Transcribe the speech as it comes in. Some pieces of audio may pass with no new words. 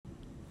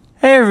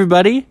Hey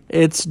everybody,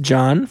 it's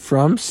John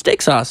from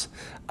Steak Sauce.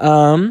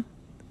 And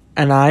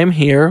I'm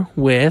here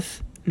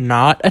with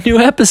not a new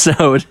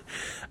episode.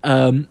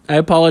 I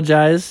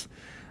apologize.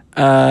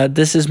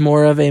 This is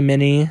more of a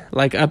mini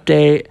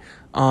update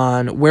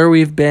on where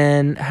we've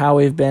been, how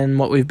we've been,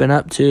 what we've been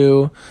up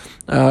to,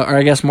 or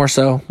I guess more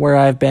so where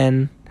I've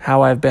been,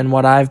 how I've been,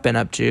 what I've been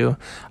up to.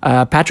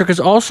 Patrick is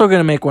also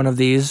going to make one of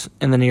these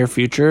in the near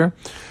future.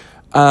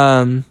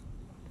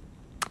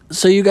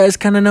 So you guys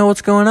kind of know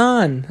what's going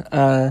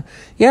on.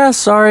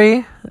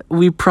 Sorry.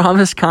 We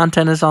promised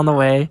content is on the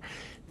way.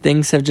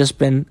 Things have just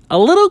been a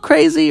little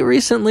crazy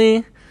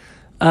recently.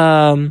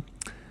 I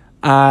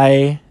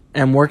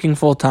am working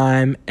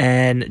full-time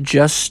and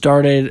just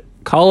started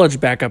college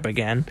back up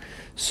again.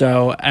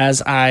 So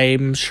as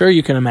I'm sure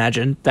you can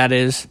imagine, that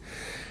is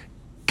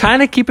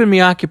kind of keeping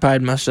me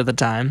occupied most of the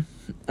time.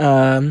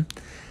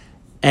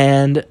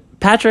 And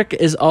Patrick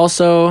is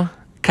also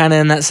kind of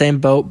in that same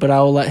boat, but I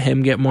will let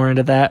him get more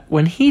into that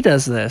when he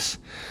does this.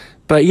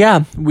 But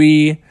yeah,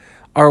 we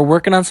are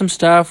working on some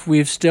stuff.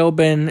 We've still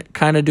been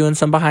kind of doing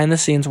some behind the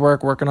scenes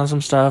work, working on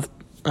some stuff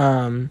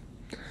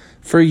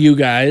for you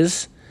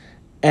guys.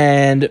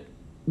 And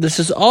this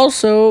is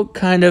also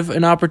kind of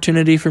an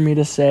opportunity for me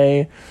to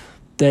say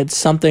that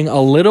something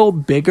a little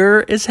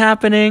bigger is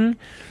happening.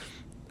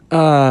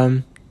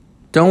 Don't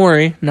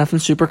worry, nothing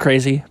super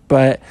crazy,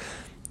 but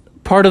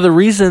part of the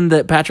reason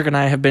that Patrick and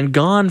I have been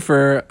gone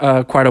for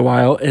quite a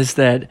while is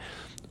that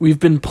we've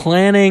been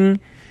planning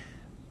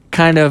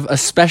kind of a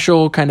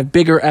special, kind of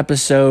bigger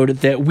episode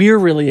that we're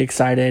really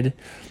excited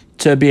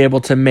to be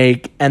able to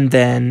make and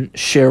then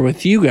share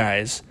with you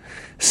guys.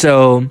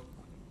 So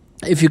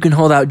if you can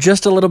hold out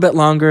just a little bit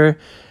longer,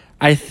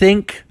 I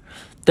think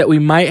that we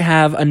might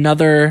have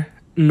another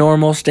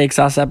normal Steak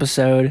Sauce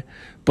episode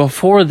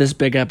before this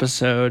big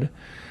episode,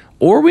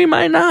 or we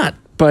might not.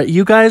 But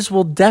you guys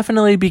will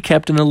definitely be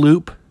kept in the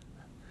loop.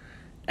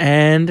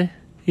 And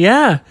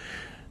yeah,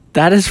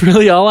 that is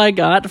really all I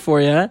got for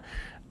you.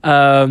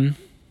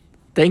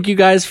 Thank you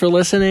guys for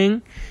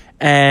listening.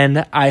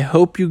 And I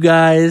hope you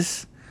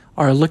guys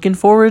are looking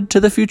forward to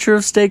the future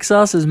of Steak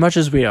Sauce as much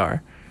as we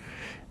are.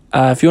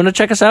 If you want to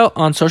check us out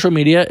on social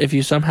media, if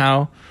you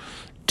somehow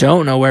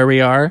don't know where we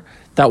are,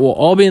 that will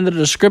all be in the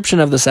description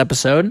of this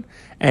episode.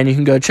 And you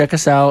can go check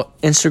us out.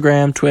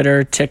 Instagram,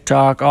 Twitter,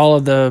 TikTok, all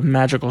of the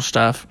magical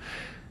stuff.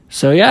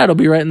 So yeah, it'll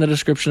be right in the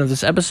description of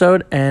this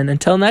episode. And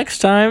until next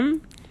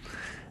time,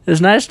 it was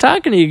nice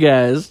talking to you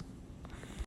guys.